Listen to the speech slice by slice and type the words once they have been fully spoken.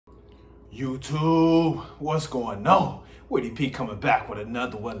YouTube, what's going on? Woody P coming back with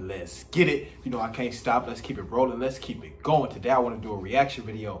another one. Let's get it. You know I can't stop. Let's keep it rolling. Let's keep it going. Today I want to do a reaction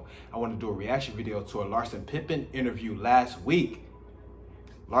video. I want to do a reaction video to a Larsa Pippen interview last week.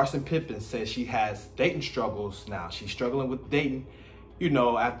 Larsa Pippen says she has dating struggles now. She's struggling with dating, you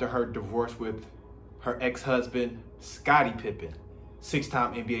know, after her divorce with her ex-husband, Scottie Pippen,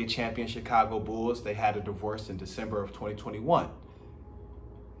 6-time NBA champion Chicago Bulls. They had a divorce in December of 2021.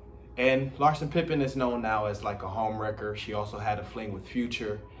 And Larsa Pippen is known now as like a homewrecker. She also had a fling with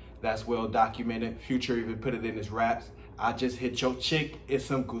Future. That's well documented. Future even put it in his raps. I just hit your chick, it's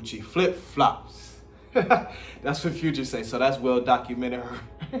some Gucci flip-flops. That's what Future say. So that's well documented,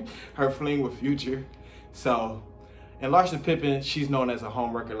 her fling with Future. So, and Larsa Pippen, she's known as a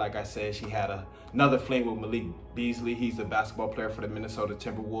homewrecker. Like I said, she had another fling with Malik Beasley. He's a basketball player for the Minnesota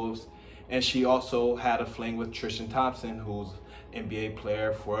Timberwolves. And she also had a fling with Tristan Thompson, who's NBA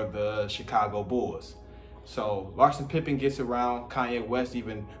player for the Chicago Bulls. So Larsa Pippen gets around. Kanye West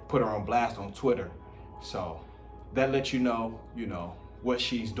even put her on blast on Twitter. So that lets you know, what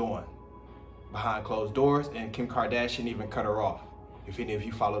she's doing behind closed doors. And Kim Kardashian even cut her off. If any of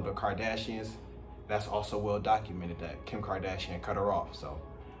you follow the Kardashians, that's also well documented that Kim Kardashian cut her off. So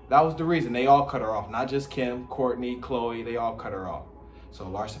that was the reason. They all cut her off. Not just Kim, Courtney, Khloe, they all cut her off. So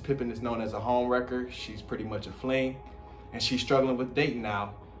Larsa Pippen is known as a homewrecker. She's pretty much a fling. And she's struggling with dating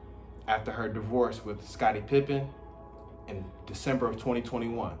now after her divorce with Scottie Pippen in December of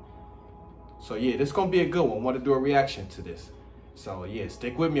 2021. So yeah, this is gonna be a good one. I want to do a reaction to this. So yeah,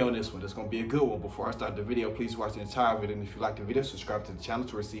 stick with me on this one. It's gonna be a good one. Before I start the video, please watch the entire video. And if you like the video, subscribe to the channel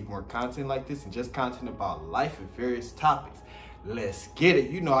to receive more content like this and just content about life and various topics. Let's get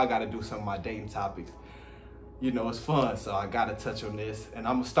it. You know I gotta do some of my dating topics. You know, it's fun, so I gotta touch on this. And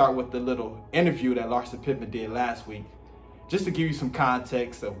I'm gonna start with the little interview that Larsa Pippen did last week, just to give you some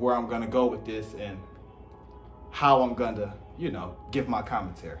context of where I'm gonna go with this and how I'm gonna, give my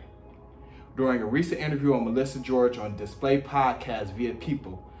commentary. During a recent interview on Melissa George on Display Podcast via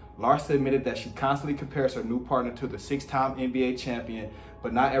People, Larsa admitted that she constantly compares her new partner to the 6-time NBA champion,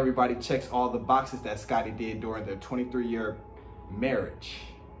 but not everybody checks all the boxes that Scottie did during their 23-year marriage.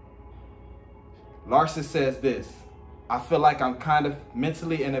 Larsa says this: I feel like I'm kind of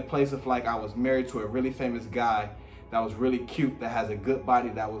mentally in a place of like I was married to a really famous guy that was really cute, that has a good body,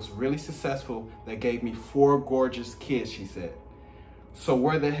 that was really successful, that gave me 4 gorgeous kids, she said. So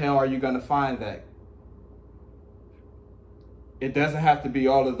where the hell are you gonna find that? It doesn't have to be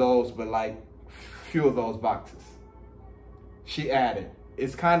all of those, but like few of those boxes. She added,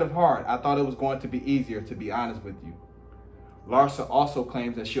 it's kind of hard. I thought it was going to be easier, to be honest with you. Larsa also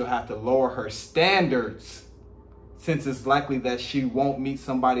claims that she'll have to lower her standards since it's likely that she won't meet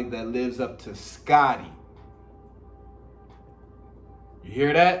somebody that lives up to Scottie. You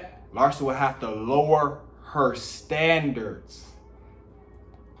hear that? Larsa will have to lower her standards.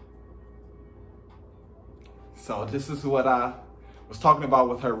 So this is what I was talking about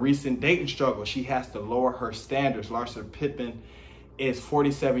with her recent dating struggle. She has to lower her standards. Larsa Pippen is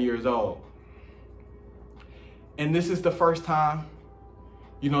 47 years old. And this is the first time,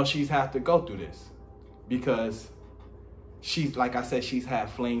 she's had to go through this. Because she's, like I said, she's had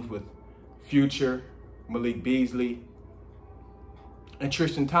flings with Future, Malik Beasley, and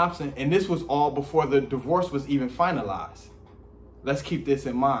Tristan Thompson, and this was all before the divorce was even finalized. Let's keep this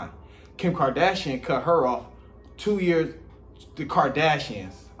in mind. Kim Kardashian cut her off 2 years. The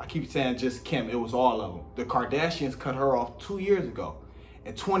Kardashians, I keep saying just Kim, it was all of them. The Kardashians cut her off 2 years ago,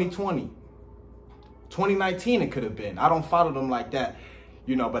 in 2020. 2019 it could have been. I don't follow them like that,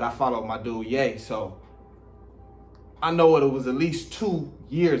 but I follow my dude Ye, so I know it was at least 2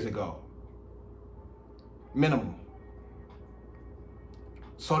 years ago, minimum.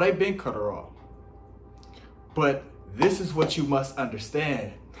 So they've been cut her off. But this is what you must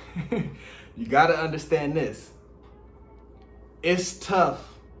understand. You gotta understand this. It's tough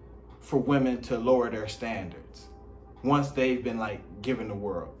for women to lower their standards once they've been given the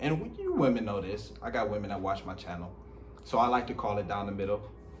world. And you women know this. I got women that watch my channel. So I like to call it down the middle.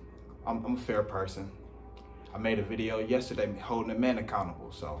 I'm a fair person. I made a video yesterday holding a man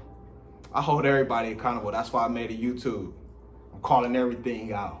accountable. So I hold everybody accountable. That's why I made a YouTube. I'm calling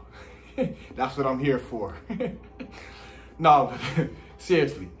everything out. That's what I'm here for. No,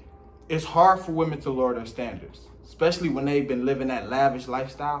 seriously. It's hard for women to lower their standards, especially when they've been living that lavish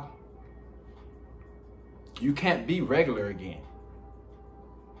lifestyle. You can't be regular again.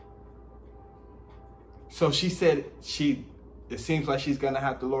 So she said it seems like she's gonna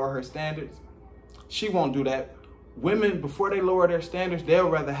have to lower her standards. She won't do that. Women, before they lower their standards, they'll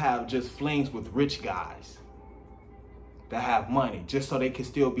rather have just flings with rich guys. that have money, just so they can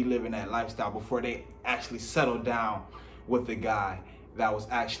still be living that lifestyle before they actually settle down with a guy that was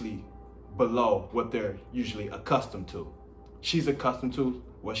actually below what they're usually accustomed to. She's accustomed to,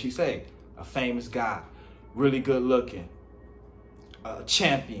 what she say, a famous guy, really good looking, a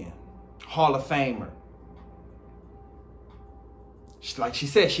champion, Hall of Famer. Like she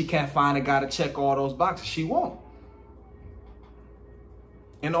said, she can't find a guy to check all those boxes. She won't.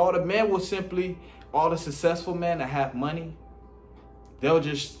 And all the men will simply, all the successful men that have money, they'll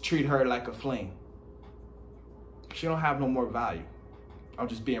just treat her like a fling. She don't have no more value. I'm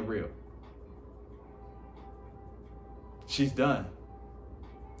just being real. She's done.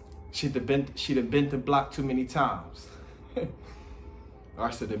 She done been to block too many times.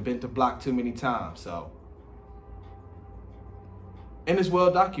 Larsa done been to block too many times, so. And it's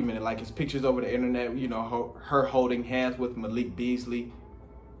well documented, like it's pictures over the internet, you know, her holding hands with Malik Beasley,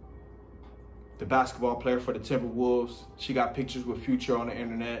 the basketball player for the Timberwolves. She got pictures with Future on the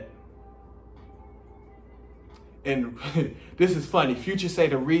internet. And this is funny. Future say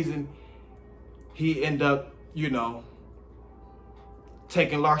the reason he ended up, you know,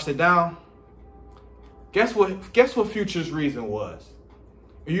 taking Larsa down. Guess what Future's reason was?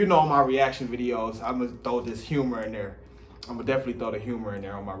 You know, my reaction videos, I'm gonna throw this humor in there. I'm gonna definitely throw the humor in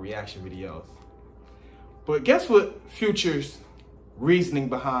there on my reaction videos. But guess what Future's reasoning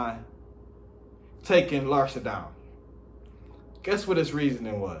behind taking Larsa down? Guess what his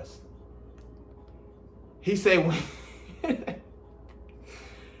reasoning was? He said when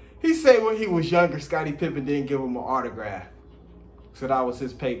he was younger, Scottie Pippen didn't give him an autograph. So that was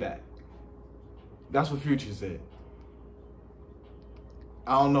his payback. That's what Future said.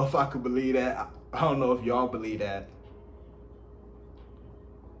 I don't know if I could believe that. I don't know if y'all believe that.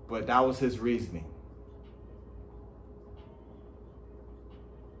 But that was his reasoning.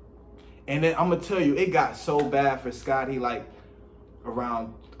 And then I'm going to tell you, it got so bad for Scottie, like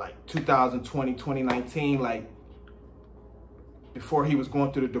around like 2020, 2019, like before he was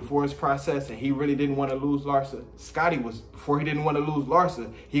going through the divorce process and he really didn't want to lose Larsa. Scottie was, before he didn't want to lose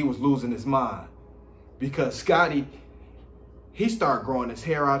Larsa, he was losing his mind. Because Scottie, he started growing his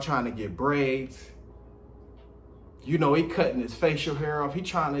hair out, trying to get braids. You know, he cutting his facial hair off. He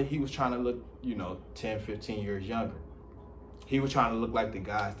was trying to look, you know, 10, 15 years younger. He was trying to look like the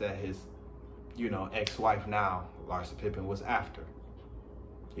guys that his, you know, ex-wife now, Larsa Pippen, was after.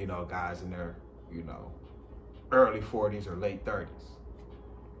 You know, guys in their, you know, early 40s or late 30s.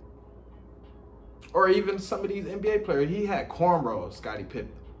 Or even some of these NBA players. He had cornrows, Scottie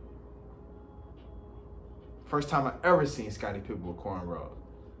Pippen. First time I ever seen Scottie Pippen with cornrows.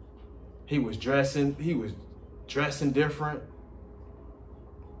 He was dressing different.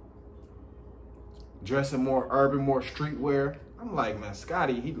 Dressing more urban, more streetwear. I'm like, man,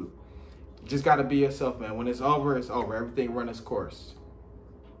 Scottie, he just got to be yourself, man. When it's over, it's over. Everything run its course.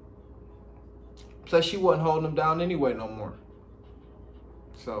 Plus, she wasn't holding him down anyway no more.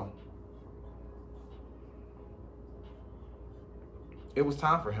 So, it was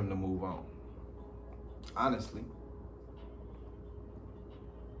time for him to move on. Honestly.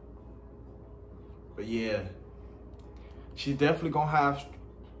 But yeah, she's definitely going to have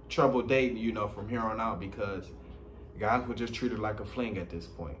trouble dating, you know, from here on out, because guys will just treat her like a fling at this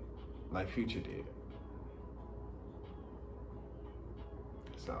point, like Future did.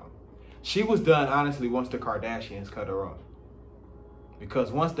 So, she was done, honestly, once the Kardashians cut her off.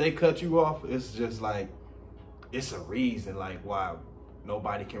 Because once they cut you off, it's just like, it's a reason, like, why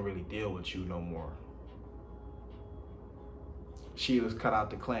nobody can really deal with you no more. She was cut out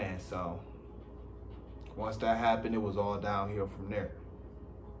the clan, so once that happened, it was all downhill from there.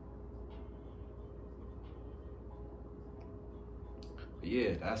 But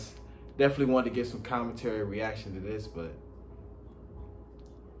yeah, that's definitely wanted to get some commentary reaction to this, but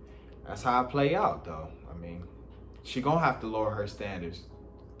that's how it play out, though. I mean, she gonna have to lower her standards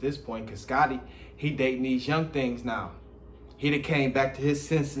at this point, because Scottie, he dating these young things now. He done came back to his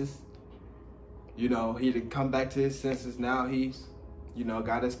senses. You know, he done come back to his senses. Now he's, you know,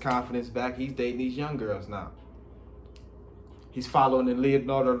 got his confidence back. He's dating these young girls now. He's following in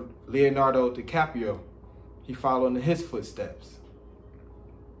Leonardo DiCaprio. He following in his footsteps.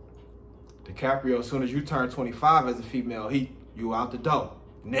 DiCaprio, as soon as you turn 25 as a female, you out the door.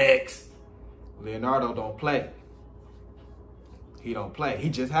 Next. Leonardo don't play. He don't play. He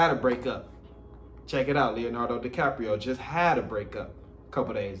just had a breakup. Check it out. Leonardo DiCaprio just had a breakup a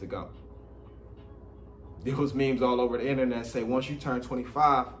couple days ago. There was memes all over the internet say, once you turn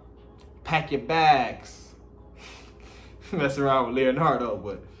 25, pack your bags. Mess around with Leonardo,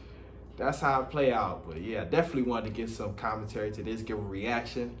 but that's how it play out. But yeah, definitely wanted to get some commentary to this, give a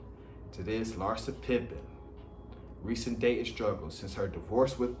reaction to this Larsa Pippen. recent dating struggles since her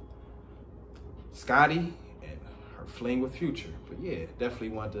divorce with Scottie and her fling with Future. But yeah, definitely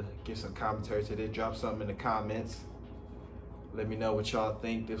wanted to give some commentary to this. Drop something in the comments. Let me know what y'all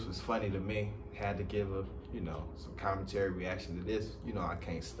think. This was funny to me. Had to give a, some commentary reaction to this. I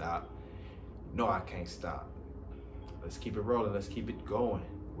can't stop. No, I can't stop. Let's keep it rolling. Let's keep it going.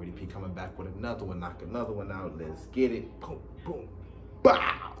 Woody P coming back with another one. Knock another one out. Let's get it. Boom, boom,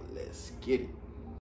 bow. Let's get it.